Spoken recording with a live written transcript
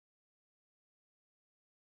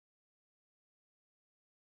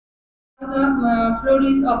The floor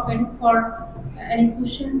is open for any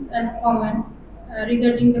questions and comment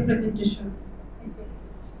regarding the presentation. Thank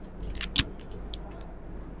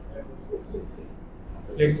you.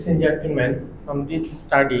 Ladies and gentlemen, from this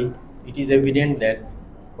study, it is evident that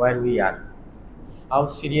where we are, how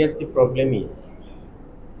serious the problem is,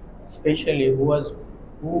 especially who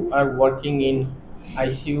are working in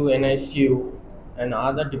ICU, NICU, and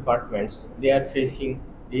other departments. They are facing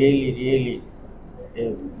really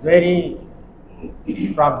a very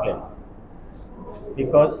problem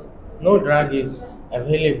because no drug is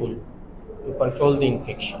available to control the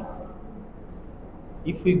infection.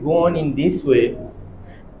 If we go on in this way,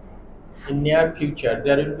 in near future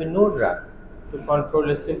there will be no drug to control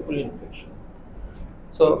a simple infection.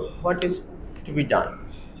 So what is to be done?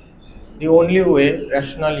 The only way,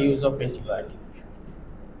 rational use of antibiotic.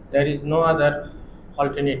 There is no other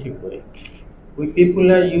alternative way. We people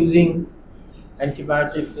are using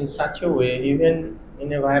antibiotics in such a way, even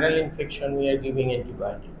in a viral infection we are giving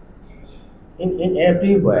antibiotic. In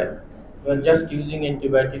everywhere, we are just using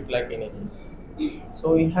antibiotic like anything.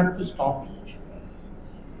 So we have to stop it.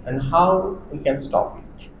 And how we can stop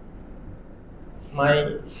it?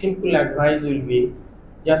 My simple advice will be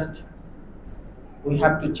just we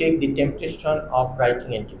have to check the temperature of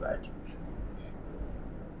writing antibiotic.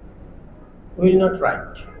 We will not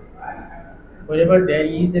write. Whenever there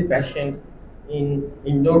is a patient in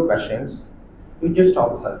indoor patients, you just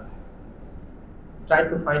observe. Try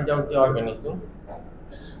to find out the organism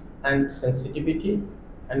and sensitivity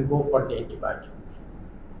and go for the antibiotic.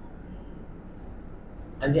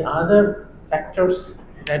 And the other factors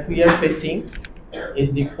that we are facing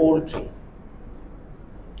is the poultry.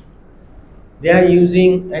 They are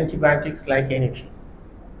using antibiotics like anything.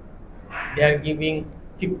 They are giving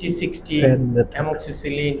 50, 60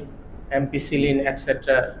 amoxicillin, ampicillin,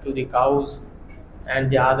 etc. to the cows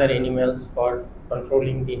and the other animals for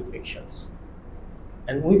controlling the infections.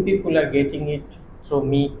 And we people are getting it through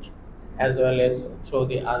meat as well as through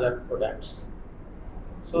the other products.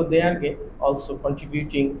 So they are also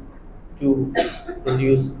contributing to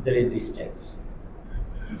produce the resistance.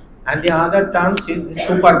 And the other terms is the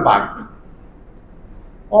superbug.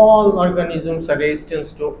 All organisms are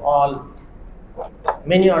resistant to all,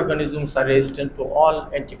 many organisms are resistant to all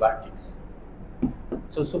antibiotics.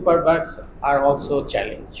 So superbugs are also a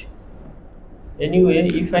challenge. Anyway,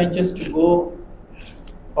 if I just go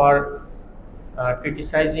for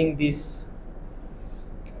criticizing this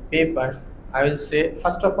paper, I will say,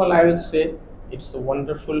 first of all, I will say it's a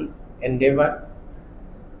wonderful endeavor.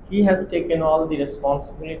 He has taken all the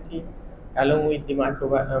responsibility along with the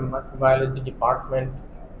microbiology department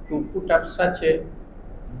to put up such a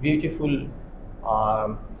beautiful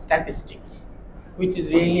statistics, which is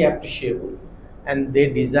really appreciable, and they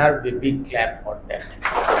deserve a big clap for that.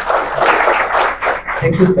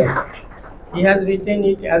 Thank you, sir. He has written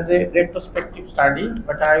it as a retrospective study,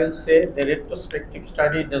 but I will say the retrospective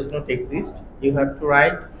study does not exist. You have to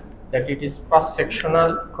write that it is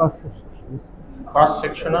cross-sectional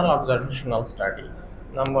observational study.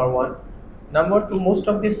 Number one. Number two, most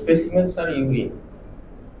of these specimens are urine,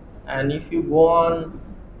 and if you go on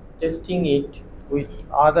testing it with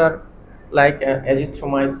other like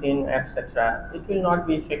azithromycin, etc., it will not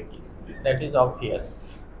be effective. That is obvious.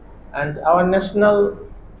 And our national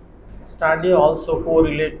study also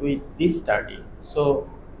correlate with this study. So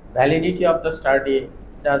validity of the study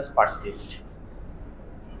does persist.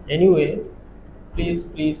 Anyway, please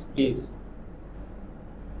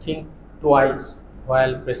think twice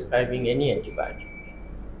while prescribing any antibiotic.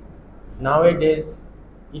 Nowadays,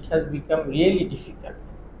 it has become really difficult.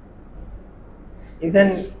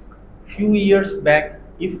 Even few years back,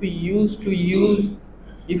 if we use the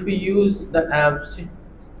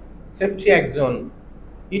ceftriaxone,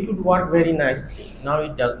 it would work very nicely. Now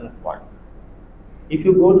it doesn't work. If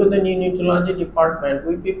you go to the neonatology department,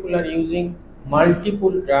 we people are using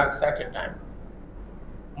multiple drugs at a time.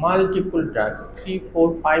 Multiple drugs, 3,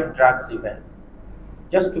 4, 5 drugs even,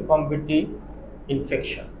 just to combat the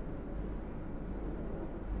infection.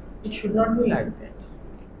 It should not be like that.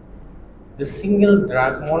 The single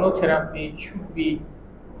drug monotherapy should be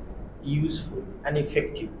useful and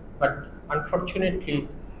effective, but unfortunately,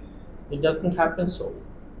 it doesn't happen so.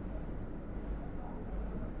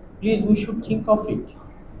 Please, we should think of it.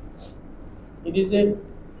 It is a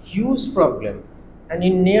huge problem, and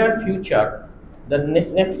in near future, the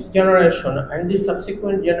next generation and the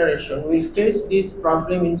subsequent generation will face this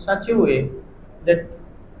problem in such a way that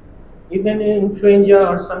even in influenza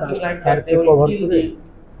or something like that, they will kill the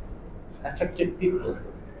affected people.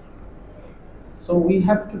 So we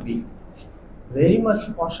have to be very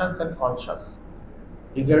much cautious and conscious.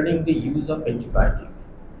 regarding the use of antibiotic,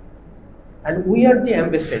 and we are the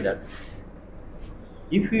ambassador.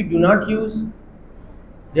 If we do not use,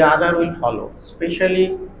 the other will follow,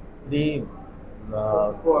 especially the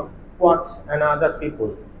uh, quacks and other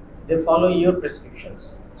people. They follow your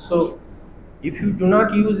prescriptions. So, if you do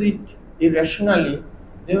not use it irrationally,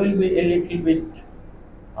 they will be a little bit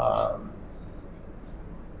uh,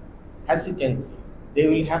 hesitancy. They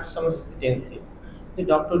will have some hesitancy. The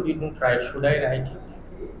doctor didn't try. Should I write it?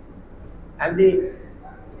 And the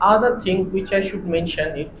other thing which I should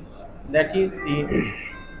mention it, that is the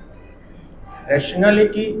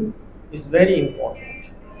rationality is very important.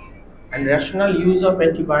 And rational use of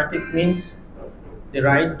antibiotic means the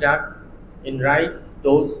right drug in right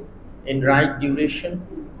dose, in right duration,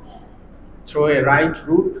 through a right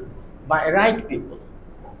route, by right people.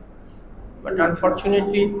 But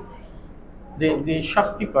unfortunately, the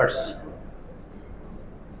shopkeepers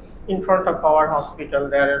in front of our hospital,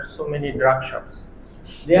 there are so many drug shops.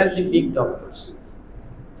 They are the big doctors.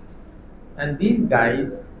 And these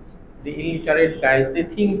guys, the illiterate guys, they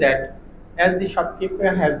think that as the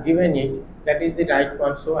shopkeeper has given it, that is the right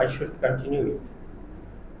one, so I should continue it.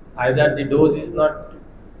 Either the dose is not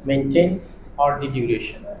maintained or the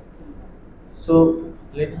duration. So,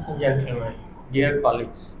 ladies and gentlemen, dear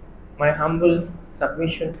colleagues, my humble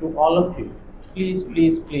submission to all of you, please,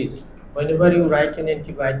 please, please, whenever you write an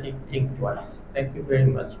antibiotic, think twice. Thank you very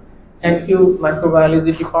much. Thank you,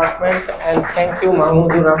 Microbiology Department, and thank you,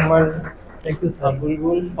 Mahmudur Rahman. Thank you, sir.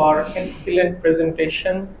 Bulbul, for excellent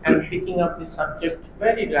presentation and picking up the subject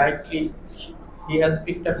very rightly. He has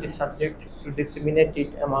picked up the subject to disseminate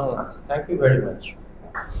it among us. Thank you very much.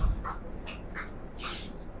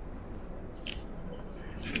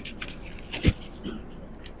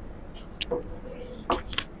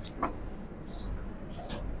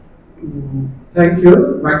 Thank you,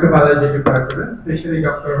 Microbiology Department, especially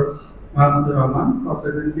Dr. Mahmoud Rahman, for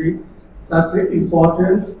presenting such an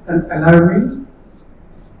important and alarming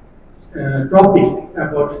topic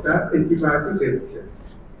about the antibiotic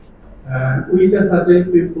resistance. We, the surgery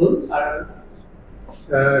people, are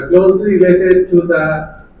closely related to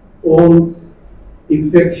the wounds,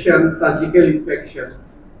 infection, surgical infection.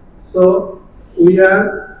 So we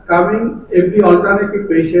are coming every alternative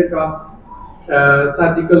patient of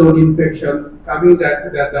surgical wound infection, coming that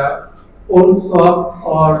the wound swab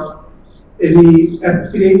or any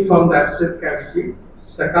aspirate from the abscess cavity.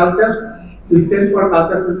 The cultures, we send for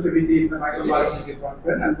culture sensitivity in the microbiology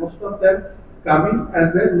department, and most of them coming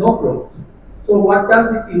as a no growth. So what does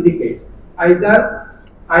it indicate? Either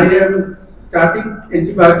I am starting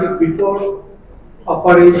antibiotic before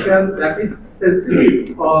operation, that is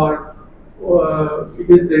sensitive, or it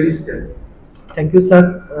is resistance. Thank you sir.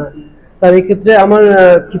 Sir এক্ষেত্রে আমার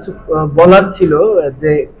কিছু বলার ছিল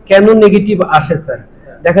যে কেন negative আসে sir.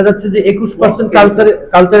 দেখা যাচ্ছে যে 21%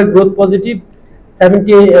 কালচারের গ্রোথ পজিটিভ,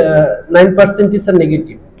 79% স্যার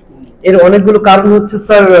নেগেটিভ। এর অনেকগুলো কারণ হচ্ছে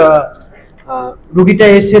স্যার, রোগীটা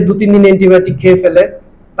এসে 2-3 দিন অ্যান্টিবায়োটিক খেয়ে ফেলে,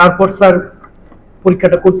 তারপর স্যার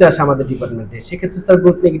পরীক্ষাটা করতে আসে আমাদের ডিপার্টমেন্টে, সেক্ষেত্রে স্যার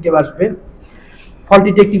গ্রোথ নেগেটিভ আসবে।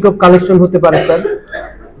 ফল্টি টেকনিক অফ কালেকশন হতে পারে স্যার,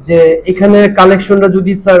 যে এখানে কালেকশনটা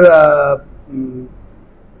যদি স্যার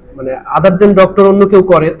মানে আদার দেন ডক্টর অন্য কেউ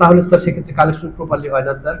করে, তাহলে স্যার সেক্ষেত্রে কালেকশন প্রপারলি হয়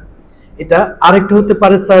না স্যার। এটা আরেকটা হতে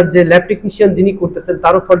পারে স্যার, যে ল্যাব টেকনিশিয়ান যিনি করতেছেন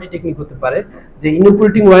তারও ফল্টি টেকনিক হতে পারে, যে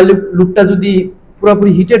ইনোকুলেটিং ওয়াইল লুপটা যদি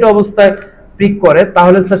পুরোপুরি হিটেড অবস্থায় প্রিক করে,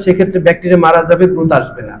 তাহলে স্যার সেক্ষেত্রে ব্যাকটেরিয়া মারা যাবে, গ্রোথ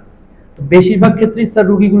আসবে না। তো বেশিরভাগ ক্ষেত্রেই স্যার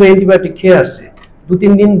রোগীগুলো অ্যান্টিবায়োটিক খেয়ে আসে,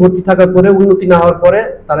 2-3 দিন ভর্তি থাকার পরে উন্নতি না হওয়ার পরে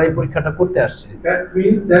তারা এই পরীক্ষাটা করতে আসে। That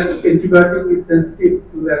means that antibiotic is sensitive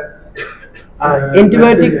to that.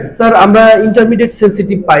 Antibiotic sir আমরা ইন্টারমিডিয়েট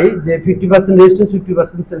সেনসিটিভ পাই, যে 50% রেজিস্ট্যান্স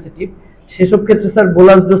 50% সেনসিটিভ। সেসব ক্ষেত্রে স্যার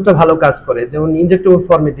বোলাস ডোজটা ভালো কাজ করে, যেমন ইনজেক্টেবল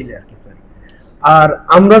ফর্মে দিলে আর কি স্যার। আর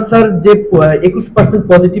আমরা স্যার যে 21%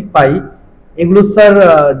 পজিটিভ পাই, এগুলো স্যার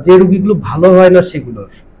যে রোগীগুলো ভালো হয় না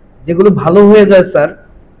সেগুলোর, যেগুলো ভালো হয়ে যায় স্যার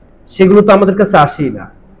সেগুলো তো আমাদের কাছে আসেই না।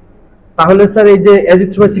 তাহলে স্যার এই যে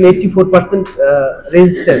অ্যাজিথ্রোমাইসিন 84%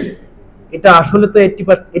 রেজিস্ট্যান্স, এটা আসলে তো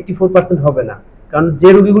 84% হবে না, কারণ যে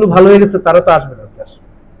রোগীগুলো ভালো হয়ে গেছে তারা তো আসবে না স্যার।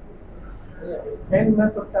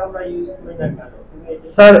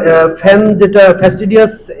 স্যার ফ্যান যেটা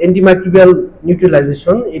ফ্যাস্টিডিয়াস অ্যান্টিমাইক্রোবিয়াল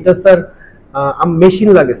নিউট্রালাইজেশন, এটা স্যার মেশিন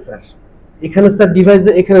লাগে স্যার। এখানে স্যার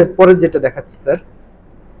ডিভাইসে এখানে পরে যেটা দেখাচ্ছি স্যার,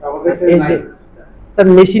 এই যে স্যার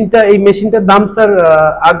মেশিনটা, এই মেশিনটার দাম স্যার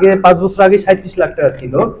আগে 5 বছর আগে 37 লাখ টাকা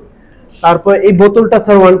ছিল। তারপর এই বোতলটা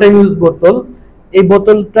স্যার ওয়ান টাইম ইউজ বোতল, এই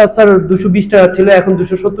বোতলটা স্যার 220 টাকা ছিল, এখন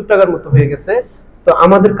 270 টাকার মতো হয়ে গেছে। তো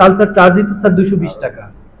আমাদের কালচার চার্জই তো স্যার 220 টাকা,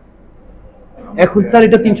 এখন স্যার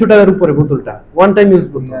এটা 300 টাকার উপরে বোতলটা, ওয়ান টাইম ইউজ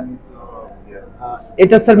বোতল।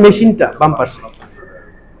 এটা স্যার মেশিনটা বাম পাশে।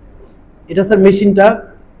 এটা স্যার মেশিনটা,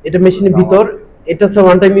 এটা মেশিনের ভিতর, এটা sir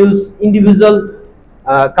one time use individual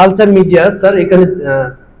culture media sir. এখানে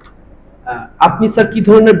আপনি স্যার কি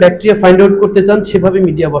ধরনের ব্যাকটেরিয়া ফাইন্ড আউট করতে চান সেভাবে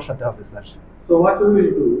মিডিয়া বসাতে হবে sir. So what we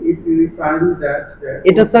will do if we find that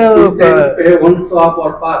এটা sir one swab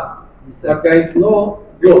or pass, but there is no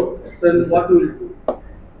growth, then what we will do?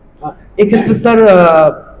 এক্ষেত্রে স্যার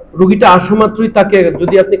রোগীটা আসা মাত্রই তাকে,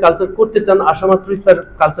 যদি আপনি কালচার করতে চান আসা মাত্রই স্যার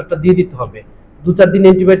কালচারটা দিয়ে দিতে হবে। 2-4 দিন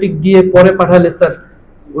অ্যান্টিবায়োটিক দিয়ে পরে পাঠালে স্যার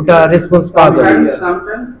ওটা রেসপন্স পাওয়া যাবে।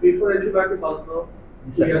 Sometimes before antibiotic also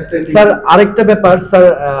sir আরেকটা ব্যাপার স্যার,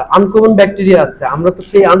 আনকমন ব্যাকটেরিয়া আছে, আমরা তো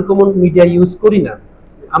সেই আনকমন মিডিয়া ইউজ করি না,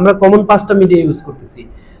 আমরা কমন 5টা মিডিয়া ইউজ করতেছি।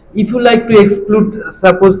 If you like to exclude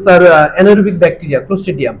suppose sir anaerobic bacteria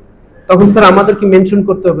Clostridium, তখন স্যার আমাদেরকে মেনশন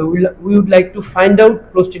করতে হবে we would like to find out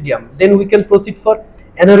Clostridium, then we can proceed for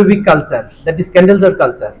anaerobic culture, that is ক্যান্ডেলজার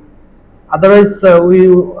culture. Otherwise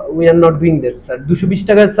we are not doing that sir. 220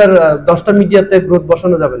 টাকায় sir 10টা মিডিয়াতে growth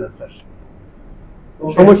বসানো যাবে না স্যার,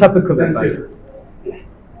 সময় সাপেক্ষ ব্যাপার।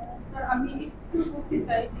 স্যার আমি একটু বলতে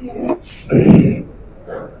চাই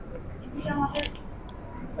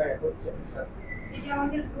যে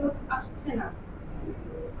আমাদের গ্রোথ আসছে না,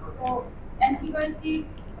 তো antibiotic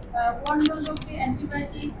one dose of the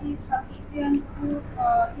antibiotic is sufficient to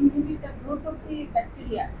inhibit the growth of the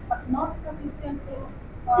bacteria, but not sufficient to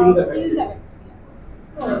kill the bacteria.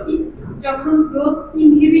 So if যখন growth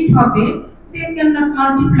inhibit হবে, they cannot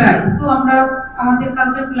multiply. So আমরা আমাদের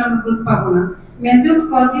culture গুলো আমরা growth পাবো না। Major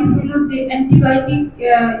causing হলো যে অ্যান্টিবায়োটিক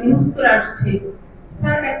ইউজ করে আসছে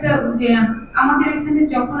স্যার। একটা যে আমাদের এখানে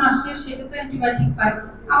যখন আসে সেটা তো অ্যান্টিবায়োটিক পায়,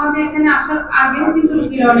 আমাদের এখানে আসার আগেও কিন্তু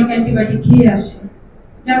রোগীরা অনেক অ্যান্টিবায়োটিক খেয়ে আসে,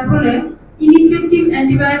 যার ফলে ineffective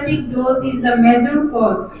antibiotic dose is the major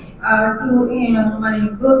cause to মানে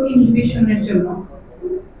growth inhibition এর জন্য।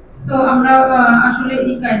 So আমরা আসলে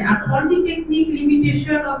এই kind R quality technique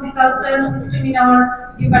limitation of the culture system in our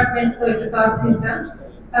department তো এটা তো আছে স্যার।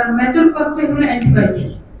 তার মেজর কজটাই হলো অ্যান্টিবায়োটিক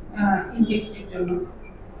ইনজেকশনের জন্য।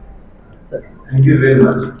 Sir thank you very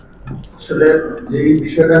much. আসলে এই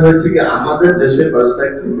বিষয়টা হচ্ছে কি আমাদের দেশের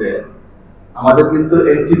পার্সপেক্টিভে আমাদের কিন্তু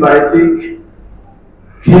অ্যান্টিবায়োটিক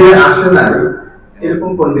খেয়ে আসে নাই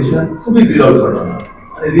এরকম কন্ডিশন খুবই বিরল ঘটনা।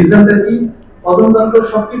 মানে রিজনটা কি, প্রথমত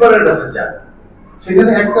শপকিপারের কাছে যায়,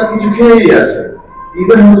 সেখানে একটা কিছু খেয়েই আসে,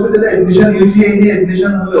 ইভেন হসপিটালে অ্যাডমিশন ইউটিআই নিয়ে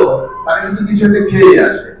অ্যাডমিশন হলো তারা কিন্তু কিছু একটা খেয়েই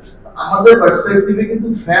আসে। আমাদের পার্সপেক্টিভে কিন্তু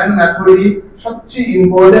ফ্যান মেথডই সবচেয়ে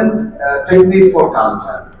ইম্পর্টেন্ট টেকনিক ফর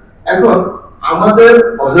কালচার। এখন আমাদের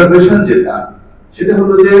অবজারভেশন যেটা সেটা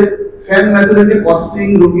হলো যে ফ্যান মেথডে যে কস্টিং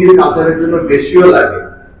রোগীর কালচারের জন্য বেশিও লাগে,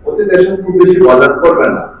 ওতে পেশেন্ট খুব বেশি বদার করবে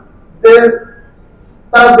না,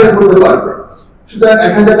 তারা বের করতে পারবে। সুতরাং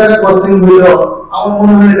 1000 টাকা কস্টিং হলো আমার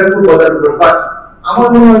মনে হয় এটা খুব বদার করবে, বাট আমার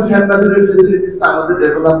মনে হয় ফ্যান মেথডের ফ্যাসিলিটিসটা আমাদের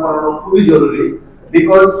ডেভেলপ করানো খুবই জরুরি,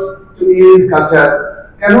 বিকজ টু ইট কালচার।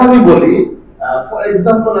 কেন আমি বলি, ফর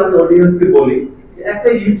এক্সাম্পল আমি অডিয়েন্সকে বলি যে একটা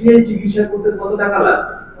ইউটিআই চিকিৎসা করতে কত টাকা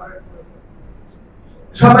লাগবে,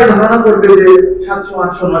 সবাই ধারণা করবে যে 700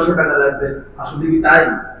 800 900 টাকা লাগবে। আসলে কি তাই?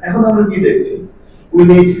 এখন আমরা কি দেখছি, we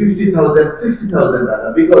need 50,000 60,000 টাকা,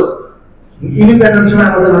 because independent ছাড়া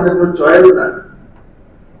আমাদের হাতে কোনো চয়েস নাই।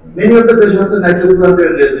 Many of the patients are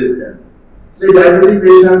nitrofurantoid resistant, so diabetic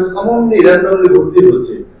patients commonly randomly ভর্তি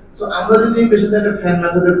হচ্ছে। সো আমরা যদি এই পেশেন্টদের একটা ফ্যান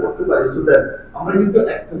মেথডে করতে পারি, সো দ্যাট আমরা কিন্তু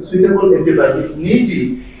একটা সুইটেবল অ্যান্টিবায়োটিক মেবি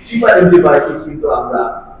চিপার অ্যান্টিবায়োটিক কিন্তু আমরা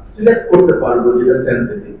সিলেক্ট করতে পারবো যেটা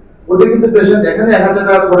সেনসিটিভ। ওতে কিন্তু পেশেন্ট এখানে 1000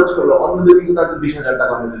 টাকা খরচ করলো, অন্যদিকে কিন্তু তার 20,000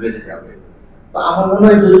 টাকা হয়তো বেঁচে যাবে। তো আমার মনে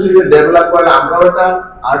হয় ফ্যাসিলিটি ডেভেলপ করলে আমরাও একটা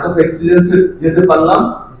আর্ট অফ এক্সিলেন্সে যেতে পারলাম,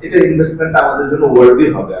 এটা ইনভেস্টমেন্টটা আমাদের জন্য ওয়ার্দি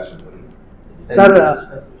হবে আশা করি। স্যার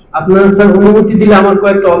আপনারা স্যার অনুমতি দিলে আমার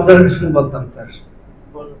কয়েকটা অবজারভেশন বলতাম স্যার।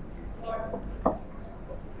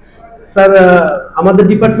 স্যার আমাদের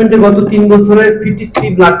ডিপার্টমেন্টে গত 3 বছরে 53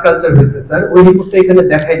 ব্লাড কালচার হয়েছে স্যার, ওই রিপোর্টটা এখানে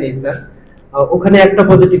দেখাই নেই স্যার। ওখানে একটা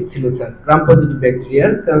পজিটিভ ছিল স্যার, গ্রাম পজিটিভ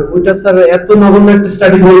ব্যাকটেরিয়ার। ওইটা স্যার এত নগণ্য একটা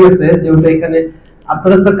স্টাডি হয়ে গেছে যে ওটা এখানে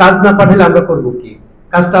আপনারা স্যার কাজ না পাঠালে আমরা করব কি,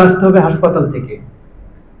 কাজটা আসতে হবে হাসপাতাল থেকে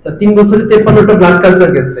স্যার। 3 বছরে 53টা ব্লাড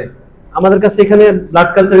কালচার গেছে আমাদের কাছে। এখানে ব্লাড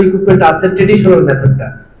কালচার ইকুইপমেন্ট আছে ট্রেডিশনাল মেথডটা,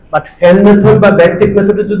 বাট ফ্যান মেথড বা ব্যাকটেক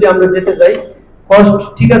মেথডে যদি আমরা যেতে যাই, কস্ট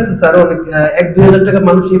ঠিক আছে স্যার, অনেক 1-2 হাজার টাকা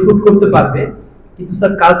মানুষ এফোর্ড করতে পারবে, কিন্তু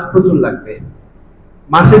স্যার কাজ প্রচুর লাগবে।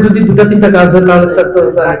 মাসে যদি 2-3টা কাজ হয় তাহলে স্যার তো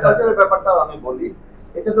স্যার কালচারের ব্যাপারটাও আমি বলি,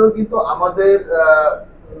 এটাতেও কিন্তু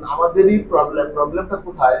আমাদেরই প্রবলেমটা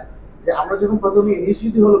কোথায়, যে আমরা যখন প্রথমে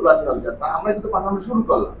ইনিশিয়েটিভ হলো ব্লাড কালচারটা আমরা কিন্তু পাঠানো শুরু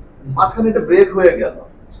করলাম, মাঝখানে এটা ব্রেক হয়ে গেল।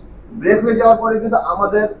 ব্রেক হয়ে যাওয়ার পরে কিন্তু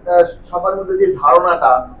আমাদের সবার মধ্যে যে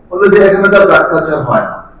ধারণাটা হলো যে এখানে তার ব্লাড কালচার হয়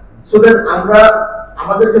না। সো দ্যাট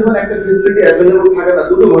আমাদের যখন একটা ফ্যাসিলিটি অ্যাভেলেবল থাকে না,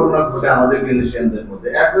 দুটো ঘটনা ঘটে আমাদের ক্লিনিশিয়ানদের মধ্যে।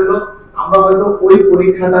 এক হলো আমরা হয়তো ওই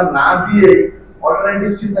পরীক্ষাটা না দিয়ে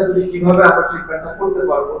অল্টারনেটিভ চিন্তা করি কিভাবে আমরা ট্রিটমেন্টটা করতে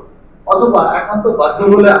পারবো, অথবা একান্ত বাধ্য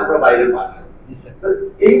হলে আমরা বাইরে পাঠাই। তো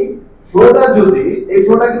এই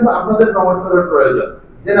ফ্লোটা কিন্তু আপনাদের প্রমোট করার প্রয়োজন,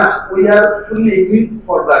 যে না we are fully equipped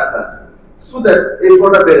for blood culture, so that এই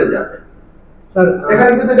ফ্লোটা বেড়ে যাবে। স্যার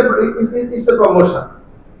এখানে কিন্তু এটা ইটস এ প্রমোশন,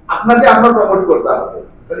 আপনাকে আমরা প্রমোট করতে হবে।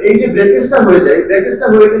 এই যে ব্রেকেজটা হয়ে যায়, ব্রেকেজটা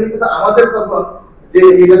হয়ে গেলে কিন্তু আমাদের তখন যে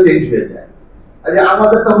এটা চেঞ্জ হয়ে যায়, আর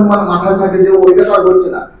আমাদের তখন মাথায় থাকে যে ওইটা তো আর হচ্ছে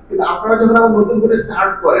না, কিন্তু আপনারা যখন আবার নতুন করে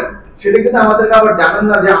স্টার্ট করেন সেটা কিন্তু আমাদেরকে আবার জানেন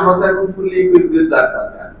না যে আমরা তো এখন fully equipped with blood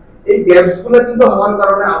culture. এই গ্যাপস গুলো কিন্তু হওয়ার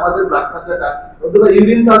কারণে আমাদের ব্লাড কালচারটা অথবা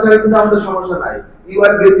ইউরিন কালচারে কিন্তু আমাদের সমস্যা নাই। ইউ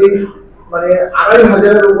আর গেটিং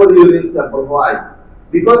 2500 এর উপর ইউরিন স্যাম্পল, হয়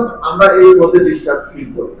বিকজ আমরা এই মধ্যে ডিস্টার্ব ফিল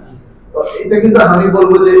করি না। তো এটা কিন্তু আমি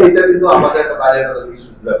বলবো যে এটা কিন্তু আমাদের একটা বায়োলজিক্যাল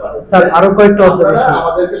ইস্যুস ব্যাপার। স্যার আরো কয়েকটা অবজারভেশন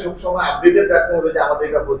আমাদেরকে সব সময় আপডেটেড রাখতে হবে যে আমাদের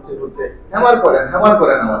এটা হচ্ছে হ্যামার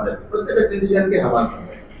করেন আমাদের প্রত্যেকটা ক্লিনিশিয়ানকে হ্যামার করেন।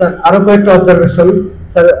 স্যার আরো কয়েকটা অবজারভেশন।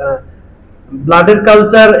 স্যার ব্লাডের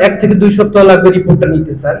কালচার 1 থেকে 2 সপ্তাহ লাগবে রিপোর্টটা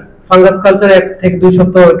নিতে স্যার, ফাঙ্গাস কালচার 1 থেকে 2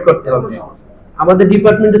 সপ্তাহ ওয়েট করতে হবে। আমাদের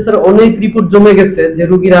ডিপার্টমেন্টে স্যার অনেক রিপোর্ট জমে গেছে যে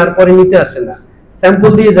রোগীরা আর পরে নিতে আসে না,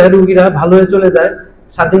 স্যাম্পল দিয়ে যায়, রোগীরা ভালো হয়ে চলে যায়,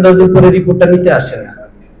 7-10 দিন পরে রিপোর্টটা নিতে আসে না।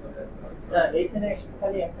 স্যার এখানে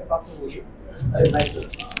খালি একটা কথা বলি,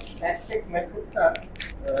 ব্যাকটেক মেথডটা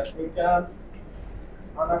এটা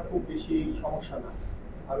আনা খুব বেশি সমস্যা না।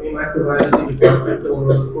 আমি মাইক্রোবায়োলজি ডিপার্টমেন্টে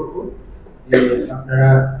অনুরোধ করব যে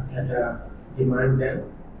আপনারা একটা ডিমান্ড দেন,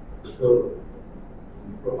 সো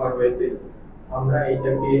প্রপার ওয়েতে আমরা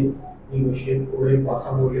এটাকে নেগোশিয়েট করে কথা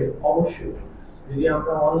বলে, অবশ্যই যদি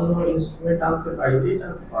আমরা অন্য ইনস্ট্রুমেন্ট আনতে পারি, এটা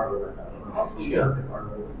আনতে পারবো না, অবশ্যই আনতে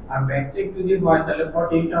পারবো। আর ব্যাকটেক যদি হয় তাহলে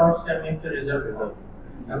 48 আওয়ার্সে আমি একটা রেজাল্ট পেতে হবে,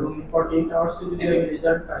 এবং 48 আওয়ার্সে যদি আমি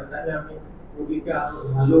রেজাল্ট পাই তাহলে আমি রোগীকে আরো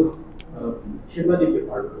ভালো সেবা দিতে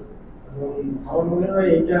পারবো। এবং আমার মনে হয়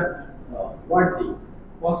এটা ওয়ার্থি,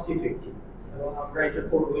 কস্ট ইফেক্টিভ, এবং আমরা এটা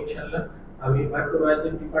করবো ইনশাআল্লাহ। আমি মাইক্রোবায়োলজি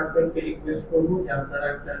ডিপার্টমেন্টকে রিকোয়েস্ট করবো যে আপনারা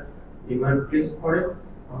একটা ডিমান্ড প্লেস করেন,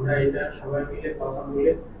 আমরা এটা সবাই মিলে কথা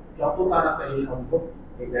বলে যত তাড়াতাড়ি সম্ভব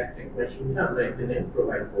এই ব্যাকটেক মেশিনটা আমরা এখানে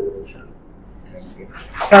প্রোভাইড করবো ইনশাআল্লাহ।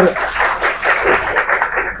 Sir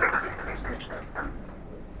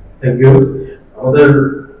thank you. আমাদের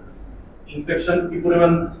ইনফেকশন কি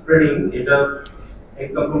পরিমাণ স্প্রেডিং, এটা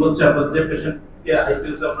এক্সাম্পল হচ্ছে আমরা যে পেশেন্টকে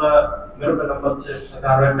আইসিইউতে আমরা মেরোপেনাম পাচ্ছে, সাথে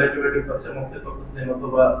আরো একটা অ্যান্টিবায়োটিক পাচ্ছে মক্সিফ্লোক্সাসিন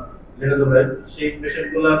অথবা লিনাজোলাইড, সেই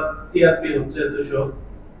পেশেন্টগুলোর সিআরপি হচ্ছে 200,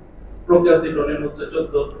 প্রোক্যাসিটোনিন হচ্ছে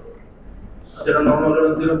 14, যেটা নরমাল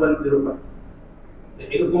লেভেল 0.05।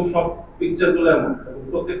 এরকম সব পিকচারগুলো এমন,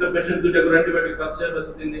 প্রত্যেকটা পেশেন্ট 2টা করে অ্যান্টিবায়োটিক পাচ্ছে,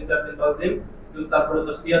 হয়তো 3 দিন 4 দিন 5 দিন, কিন্তু তারপরে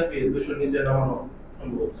তো সিআরপি 200 নিচে নামানো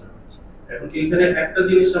সম্ভব হচ্ছে না। এখন এখানে একটা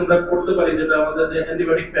জিনিস আমরা করতে পারি, যেটা আমাদের যে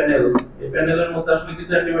অ্যান্টিবায়োটিক প্যানেল, এই প্যানেলের মধ্যে আসলে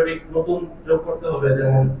কিছু অ্যান্টিবায়োটিক নতুন যোগ করতে হবে,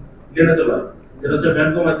 যেমন লিনাজোলাইড, যেটা হচ্ছে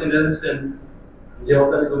ভ্যানকোমাইসিন রেজিস্ট্যান্ট যে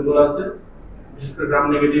অর্গানিজমগুলো আছে, বিশেষ করে গ্রাম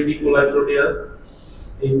নেগেটিভ ইকোলাই প্রোটিয়াস,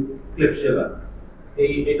 এই ক্লেপশিয়েলা,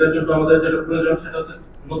 এটার জন্য আমাদের যেটা প্রয়োজন সেটা হচ্ছে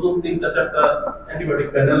নতুন 3-4টা অ্যান্টিবায়োটিক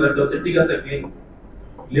প্যানেল। একটা হচ্ছে টিকাসাইক্লিন,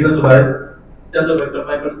 লিনাজোলাইড, ট্যাজোভেক্টর,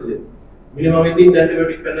 পাইপারসিলিন। মিনিমাম এই 3টা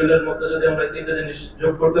অ্যান্টিবায়োটিক প্যানেলের মধ্যে যদি আমরা 3টা জিনিস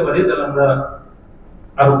যোগ করতে পারি তাহলে আমরা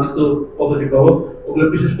আরো কিছু পদ্ধতি পাবো। ওগুলো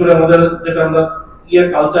বিশেষ করে আমাদের যেটা আমরা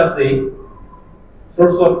কালচার দেই,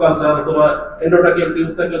 সোর্স অফ কালচার অথবা এন্ডোট্রাকিয়াল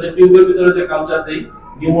টিউব থাকলে যে টিউবের ভিতরে যে কালচার দেই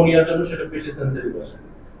নিউমোনিয়ার জন্য, সেটা বেশি সেনসিটিভ আছে।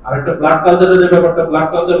 আর একটা ব্লাড কালচারের যে ব্যাপারটা, ব্লাড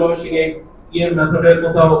কালচার ময়মনসিংহ মেথডের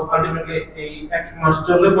কোথাও আলটিমেটলি এই 1 মাস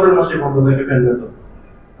চললে পরের মাসে বন্ধ থাকে ফ্যান মেথড।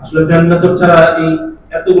 আসলে ফ্যান মেথড ছাড়া এই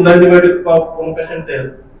এতগুলো অ্যান্টিবায়োটিক পাওয়া কোন পেশেন্টের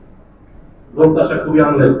রোগ আসা খুবই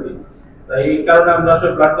আনলাইকলি। তাই এই কারণে আমরা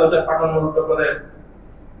আসলে ব্লাড কালচার পাঠানোর ব্যাপারে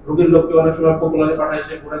রোগীর লোককে অনেক সময় পপুলারে পাঠাই,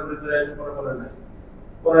 সে ঘোরাঘুরি করে এসে পরে নাই,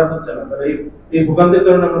 করা হচ্ছে না। তাহলে এই ভোগান্তির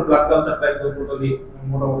কারণে আমরা ব্লাড কালচারটা একদম টোটালি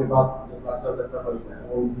মোটামুটি বাদ, ব্লাড কালচারটা হয় না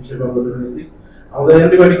এবং হিসেবে আমরা ধরে নিয়েছি। আমাদের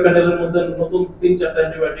অ্যান্টিবায়োটিক প্যানেলের মধ্যে নতুন 3-4টা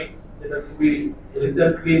অ্যান্টিবায়োটিক, যেটা খুবই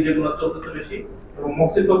রিসেন্টলি যেগুলো চলতেছে বেশি, এবং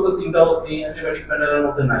মক্সিফ্লোক্সাসিনটাও এই অ্যান্টিবায়োটিক প্যানেলের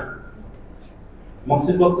মধ্যে নাই।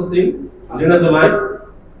 মক্সিফ্লোক্সাসিন, লিনাজোলাইড,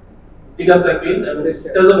 টিকাসাইক্লিন এবং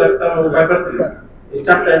ট্যাজোভেক্টর এবং পাইপারসিলিন, এই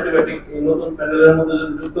 4টা অ্যান্টিবায়োটিক এই নতুন প্যানেলের মধ্যে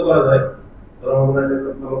যদি যুক্ত করা যায় তাহলে আমরা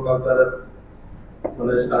একটা ভালো কালচারের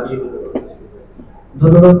স্টাডি হতে পারে।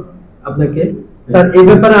 ধন্যবাদ আপনাকে স্যার। এই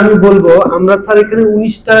ব্যাপারে আমি বলবো, আমরা স্যার এখানে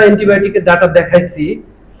 19টা অ্যান্টিবায়োটিকের ডাটা দেখাইছি,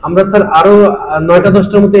 আমরা স্যার আরো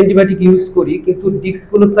 9টা-10টার মতো অ্যান্টিবায়োটিক ইউজ করি, কিন্তু ডিস্ক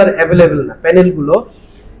গুলো স্যার অ্যাভেলেবেল না। প্যানেল গুলো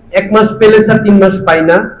 1 মাস পেলে স্যার 3 মাস পাই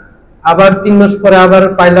না, আবার 3 মাস পরে আবার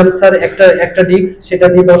পাইলাম স্যার একটা ডিস্ক, সেটা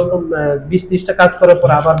দিয়ে 20-30টা কাজ করার পর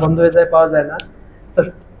আবার বন্ধ হয়ে যায়, পাওয়া যায় না স্যার।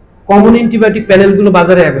 কমন অ্যান্টিবায়োটিক প্যানেল গুলো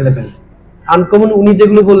বাজারে অ্যাভেলেবেল, আনকমন উনি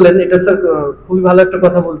যেগুলো বললেন এটা স্যার খুবই ভালো একটা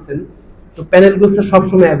কথা বলছেন, তো প্যানেল গুলো স্যার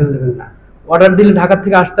সবসময় অ্যাভেলেবেল না। অর্ডার দিলে ঢাকা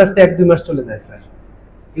থেকে আসতে আসতে 1-2 মাস চলে যায় স্যার,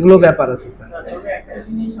 এগুলো ব্যাপার আছে স্যার। তবে একটা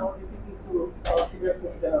জিনিস আমাদের কিন্তু কনসিডার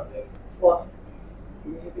করতে হবে, কস্ট।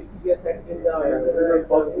 টিএস একদিন দেওয়া হয়,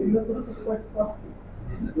 কস্টগুলো তো কোয়াইট কস্টলি।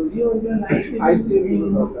 যদিও এটা আইসিইউ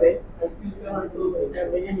মধ্যে আইসিইউ হয়তো এটা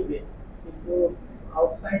মেনে নিবে, কিন্তু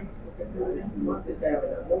আউটসাইড করতে চাইবে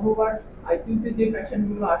না। মোরওভার আইসিইউতে যে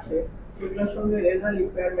পেশেন্টগুলো আসে সেগুলোর সঙ্গে রেনাল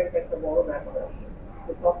ইম্পেয়ারমেন্ট একটা বড় ব্যাপার আছে।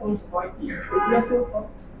 তো তখন হয় কি, এগুলো তো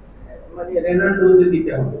মানে রেনাল ডোজে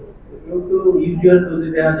দিতে হবে, এগুলো তো ইউজুয়াল ডোজে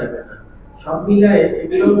দেওয়া যাবে না। সব মিলায়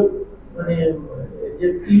এগুলো মানে যে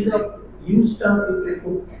ফিল্ড অফ ইউজটা কিন্তু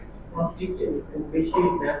খুব কনস্ট্রিক্টেড, খুব বেশি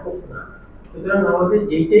ব্যাপক না। সুতরাং আমাদের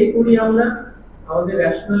যেটাই করি আমরা, আমাদের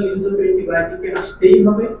রেশনাল ইউজ অফ অ্যান্টিবায়োটিকে আসতেই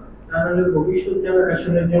হবে, নাহলে ভবিষ্যৎ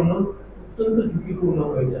জেনারেশনের জন্য অত্যন্ত ঝুঁকিপূর্ণ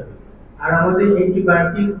হয়ে যাবে। আর আমাদের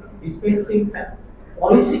অ্যান্টিবায়োটিক ডিসপেন্সিং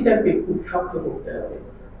পলিসিটাকে খুব শক্ত করতে হবে।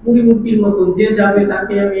 মুড়িমুড়কির মতো যে যাবে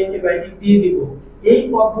তাকে আমি অ্যান্টিবায়োটিক দিয়ে দিব, এই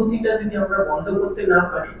পদ্ধতিটা যদি আমরা বন্ধ করতে না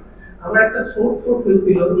পারি। আমার একটা সোর্স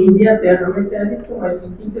হয়েছিল ইন্ডিয়াতে, আমি একটা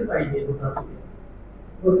অ্যাজিথ্রোমাইসিন কিনতে পারিনি দোকান থেকে।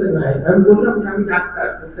 বলছে না, আমি বললাম আমি ডাক্তার,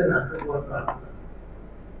 বলছে না তুমি বলতে পারবে না।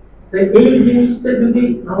 তাই এই জিনিসটা যদি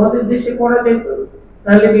আমাদের দেশে করা যেত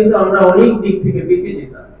তাহলে কিন্তু আমরা অনেক দিক থেকে বেঁচে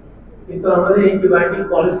যেতাম, কিন্তু আমাদের অ্যান্টিবায়োটিক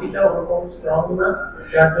পলিসিটা ওরকম স্ট্রং না,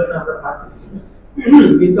 যার জন্য আমরা পারতেছি না।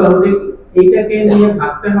 কিন্তু আমাদের এইটাকে নিয়ে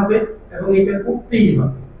ভাবতে হবে এবং এটা করতেই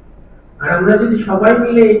হবে। আর আমরা যদি সবাই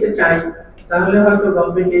মিলে এটা চাই তাহলে হয়তো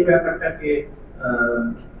গভর্নমেন্ট এই ব্যাপারটাকে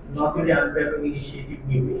নজরে আনবে এবং ইনিশিয়েটিভ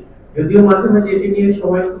নিবে। যদিও মাঝে মাঝে এটি নিয়ে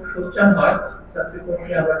সবাই খুব সোচ্চার হয়,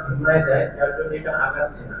 সাবসিকুয়েন্টলি আবার ঝিমায় যায়, যার জন্য এটা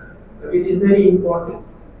আগাচ্ছে না। But it is very important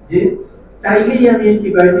যে চাইলেই আমি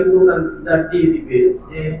অ্যান্টিবায়োটিক দোকানদার দিয়ে দিবে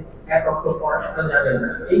যে এক অক্ষর পড়াশোনা জানে না,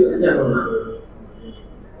 এইটা জানো না।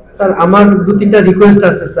 স্যার আমার 2-3টা রিকোয়েস্ট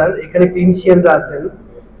আছে স্যার, এখানে ক্লিনিশিয়ানরা আছেন,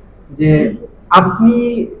 যে আপনি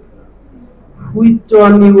which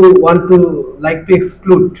one you want to like to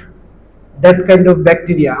exclude that kind of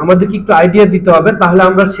bacteria আমাদেরকে একটু আইডিয়া দিতে হবে, তাহলে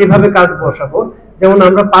আমরা সেভাবে কাজ বসাবো। যেমন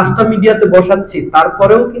আমরা 5টা মিডিয়াতে বসাচ্ছি,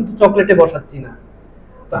 তারপরেও কিন্তু চকলেটে বসাচ্ছি না।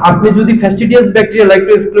 তো আপনি যদি ফ্যাস্টিডিয়াস ব্যাকটেরিয়া লাইক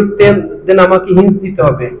টু এক্সক্লুড দেন আমাকে হিন্টস দিতে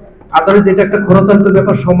হবে। আদারওয়াইজ এটা একটা খরচান্ত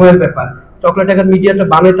ব্যাপার, সময়ের ব্যাপার। চকলেট একটা মিডিয়াটা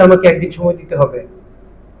বানাইতে আমাকে 1 দিন সময় দিতে হবে,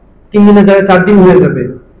 3 দিনের জায়গায় 4 দিন হয়ে যাবে।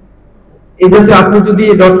 এই জাতীয় আপনি যদি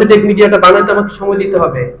ডরসেটেক মিডিয়াটা বানাইতে আমাকে সময় দিতে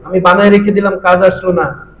হবে, আমি বানায় রেখে দিলাম, কাজ আসলো না,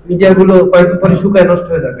 মিডিয়াগুলো কয়েকদিন পরে শুকায় নষ্ট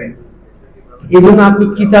হয়ে যাবে। এই জন্য আপনি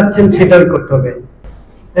কি চাচ্ছেন সেটাই করতে হবে।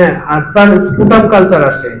 হ্যাঁ, আর স্যার স্পুটাম কালচার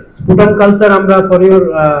আসে, স্পুটাম কালচার আমরা ফর ইউর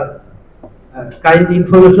কাইন্ড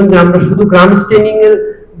ইনফরমেশন যে আমরা শুধু গ্রাম স্টেনিং এর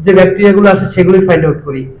যে ব্যাকটেরিয়াগুলো আসে সেগুলোই ফাইন্ড আউট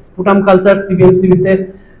করি। Sputum culture সিবিএমসিবিতে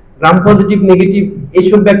gram positive negative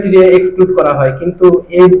এইসব ব্যাকটেরিয়া এক্সক্লুড করা হয়, কিন্তু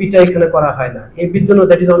এপিটা এখানে করা হয় না। এপির জন্য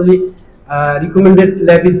that is only recommended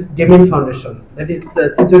lab is Demin Foundation, that is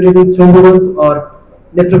situated in Shambhuganj or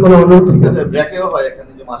Netrokona Onant. ঠিক আছে, ব্র্যাকেও হয়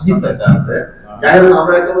এখানে যে মাস্টারটা আছে। যাই হোক,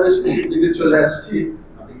 আমরা একেবারে শেষের দিকে চলে আসছি।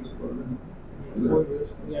 আপনি কিছু বলবেন?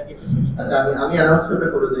 আচ্ছা, আমি অ্যানাউন্সমেন্টটা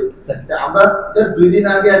করে দিই। আমরা জাস্ট 2 দিন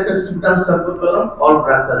আগে একটা সিম্পটম স্যাম্পল পেলাম, অল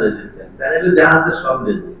ড্রাগস আর রেজিস্ট্যান্ট, প্যানেলে যা আছে সব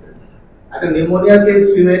রেজিস্ট্যান্ট। একটা নিউমোনিয়া কেস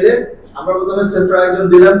ফিমেলে আমরা প্রথমে সেফ্রাইজন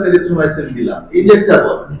দিলাম, এরিথ্রোমাইসিন দিলাম,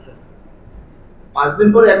 ইনজেক্টেবল। 5 দিন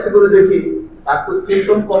পরে এক্সরে করে দেখি তার তো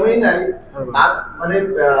সিম্পটম কমেই নাই, তার মানে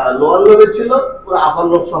লোয়ার লোবে ছিল, পুরো আপার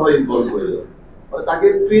লোব সহ ইনভলভ হয়ে গেল। পরে তাকে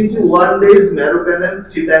 21 ডেজ মেরোপেনেন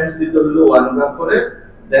 3 টাইমস দিতে হলো 1 গ্রাম করে,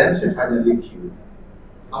 দেন সে ফাইনালি কিউ।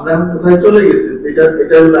 আমরা এখন কোথায় চলে গেছি,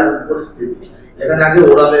 এটা হলো এখন পরিস্থিতি। এখানে আগে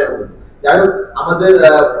ওরালে, যাই হোক আমাদের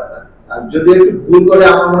যদি একটু ভুল করে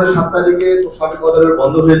আমার মনে হয় 7 তারিখে সঠিক কথাটা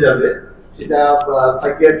বন্ধ হয়ে যাবে, সেটা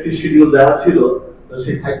সাইকিয়াট্রি শিডিউল দেওয়া ছিল। তো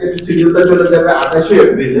সেই সাইকিয়াট্রি শিডিউলটা চলে যাবে 28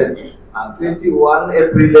 এপ্রিলে, আর 21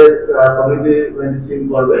 এপ্রিলে কমিটি মেডিসিন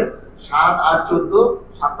করবে। 7, 8, 14,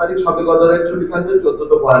 7 তারিখ সঠিক কথার ছুটি থাকবে, 14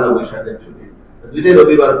 তো পয়লা বৈশাখের ছুটি, দুইটাই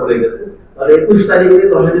রবিবার পড়ে গেছে। তাহলে 21 তারিখে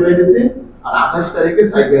কমিটি মেডিসিন আর 28 তারিখে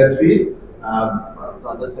সাইকিয়াট্রি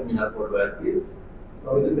তাদের সেমিনার করবে আর কি।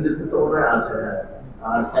 কমিটি মেডিসিন তো মনে আছে,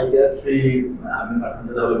 আর সাইকিয়াট্রি আমি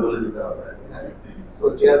পাঠাতে হবে, বলে দিতে হবে। সো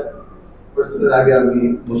চেয়ার পার্সনের আগে আমি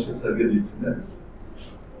মুর্শিদ স্যারকে দিচ্ছি না।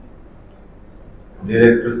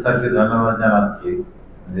 ডিরেক্টর স্যারকে ধন্যবাদ জানাচ্ছি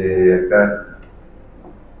যে একটা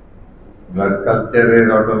ব্লাড কালচারের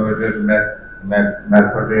অটোমেটেড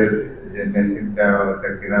মেথডের যে মেশিনটা ওটা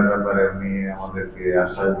কেনার ব্যাপারে উনি আমাদেরকে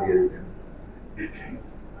আশ্বাস দিয়েছেন।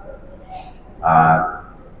 আর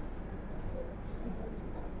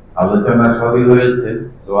আলোচনা সবই হয়েছে।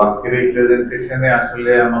 তো আজকের এই প্রেজেন্টেশনে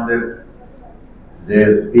আসলে আমাদের যে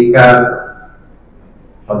স্পিকার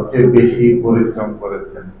সবচেয়ে বেশি পরিশ্রম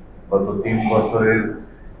করেছেন, গত 3 বছরের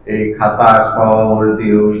এই খাতা সহ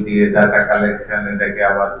উল্টিয়ে ডাটা কালেকশন, এটাকে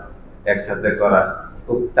আবার একসাথে করা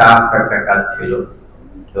খুব টাফ একটা কাজ ছিল।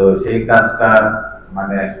 তো সেই কাজটা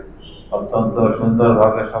মানে অত্যন্ত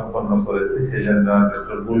সুন্দরভাবে সম্পন্ন করেছে, সেই জন্য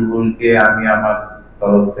ডক্টর বুলবুলকে আমি আমার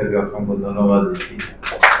তরফ থেকে অসংখ্য ধন্যবাদ দিচ্ছি।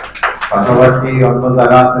 পাশাপাশি অন্য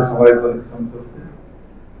যারা আছে সবাই পরিশ্রম করছে।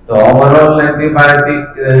 তো ওভারঅল অ্যান্টিবায়োটিক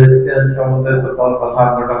রেজিস্ট্যান্স সম্বন্ধে তো কথা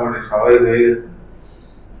মোটামুটি সবাই হয়ে গেছে।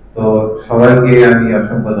 তো সবাইকে আমি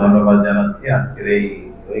অসংখ্য ধন্যবাদ জানাচ্ছি আজকের এই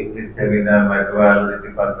উইকলি সেমিনার মাইক্রোবায়োলজি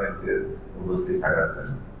ডিপার্টমেন্টের উপস্থিত থাকার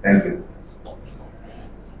জন্য। Thank you.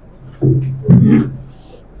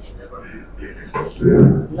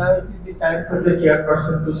 Now it is the time for the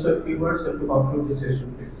chairperson to say a few words and to conclude the session,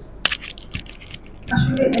 please.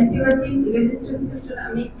 আসলে অ্যান্টিবায়োটিক রেজিস্ট্যান্সের জন্য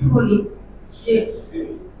আমি একটু বলি যে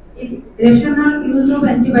রেশনাল ইউজ অফ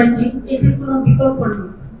অ্যান্টিবায়োটিক এটার কোনো বিকল্প নেই।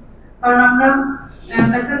 কারণ আমরা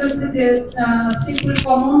দেখা যাচ্ছে যে সিম্পল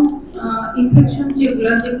কমন ইনফেকশন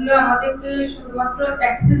যেগুলো আমাদেরকে শুধুমাত্র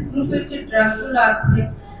অ্যাক্সেস গ্রুপের যে ড্রাগগুলো আছে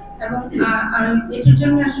এবং আর এটার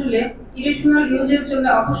জন্য আসলে ইরেশনাল ইউজের জন্য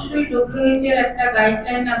অবশ্যই WHO এর একটা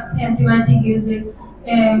গাইডলাইন আছে, অ্যান্টিবায়োটিক ইউজের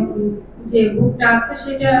যে বুকটা আছে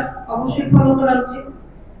সেটা অবশ্যই ফলো করা উচিত।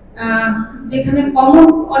 যেখানে কমন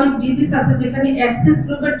অনেক ডিজিজ আছে যেখানে অ্যাক্সেস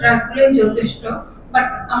গ্রুপের ড্রাগগুলোই যথেষ্ট, বাট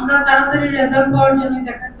আমরা তাড়াতাড়ি রেজাল্ট পাওয়ার জন্য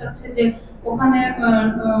দেখা যাচ্ছে যে ওখানে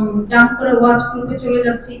জাম্প করে ওয়াচ গ্রুপে চলে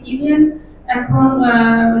যাচ্ছে। ইভেন এখন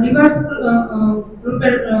রিভার্স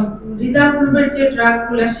গ্রুপের রিজার্ভ গ্রুপের যে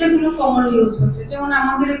ড্রাগগুলো সেগুলো কমন ইউজ হচ্ছে। যেমন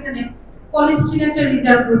আমাদের এখানে পলিস্টিন একটা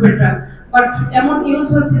রিজার্ভ গ্রুপের ড্রাগ, বাট এমন ইউজ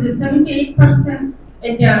হচ্ছে যে 78%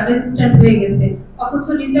 এটা রেজিস্ট্যান্ট হয়ে গেছে। অথচ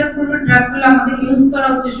রিজার্ভ গ্রুপের ড্রাগগুলো আমাদের ইউজ করা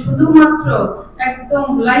হচ্ছে শুধুমাত্র একদম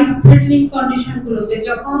লাইফ থ্রেটনিং কন্ডিশনগুলোতে,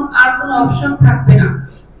 যখন আর কোনো অপশন থাকবে না।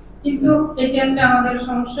 কিন্তু এটা একটা আমাদের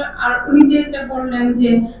সমস্যা। আর উনি যেটা বললেন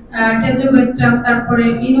যে টেজোবেক্টাম, তারপরে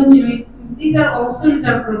ইনোজিনিক, this are also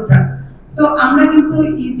reserve group drug. So আমরা কিন্তু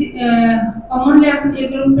কমনলি এখন এই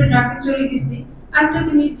গ্রুপের ড্রাগে চলে গেছি। আরেকটা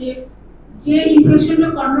জিনিস যে ইনফেকশনটা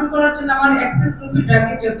কন্ট্রোল করার জন্য আমার অ্যাক্সেস গ্রুপের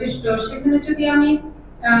ড্রাগের যথেষ্ট, সেখানে যদি আমি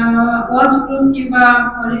ওয়াচ গ্রুপ কিংবা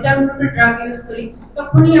রিজার্ভ গ্রুপের ড্রাগ ইউজ করি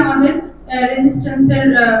তখনই আমাদের রেজিস্ট্যান্সের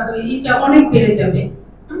এটা অনেক বেড়ে যাবে।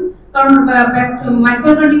 কারণ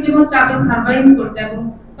মাইক্রোঅর্গানিজমও চাবে সার্ভাইভ করতে এবং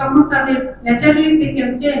তখন তাদের ন্যাচারালি দে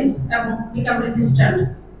ক্যান চেঞ্জ এবং বিকাম রেজিস্ট্যান্ট।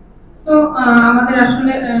 সো আমাদের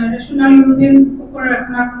আসলে রেশনাল ইউজের উপর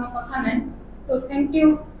এখন আর কোনো কথা নাই। তো thank you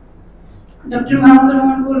Dr. Mahamudur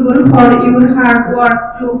Rahman Bulbul for your hard work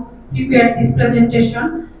to prepare this presentation,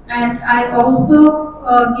 and I also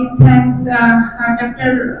give thanks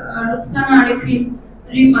Dr. Ruxana Arifin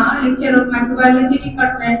Rima, lecturer of Microbiology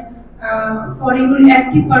Department, for your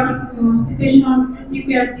active participation to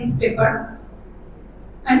prepare this paper.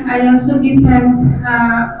 And I also give thanks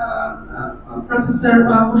Professor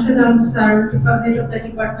Murshid Alam Sir, head of the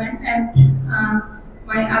department, and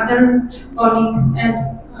my other colleagues and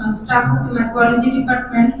staff of the Microbiology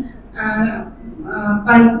department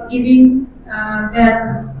by giving their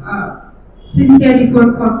sincere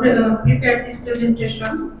effort for prepare this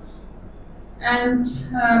presentation. And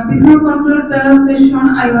before conclude the session,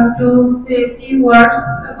 I want to say a few words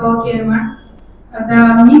about AMR. The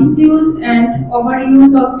misuse and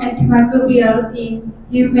overuse of antimicrobial in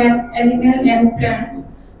human, animal, and plants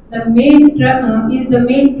is the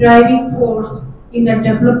main driving force in the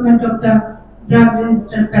development of the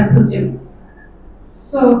drug-resistant pathogen.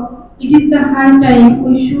 So it is the high time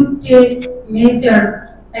we should take measure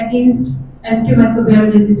against antimicrobial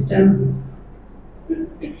resistance,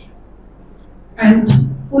 and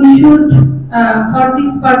we should, for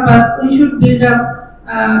this purpose, we should build up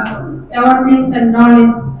awareness and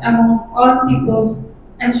knowledge among all peoples,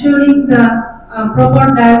 ensuring the proper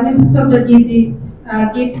diagnosis of the disease,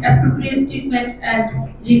 give appropriate treatment, and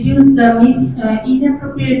reduce the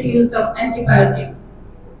inappropriate use of antibiotic.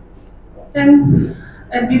 Thanks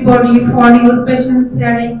everybody for your patience,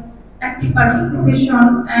 sharing, active participation,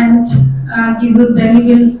 and give your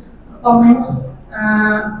valuable comments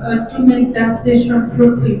to make the session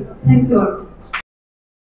fruitful. Thank you all.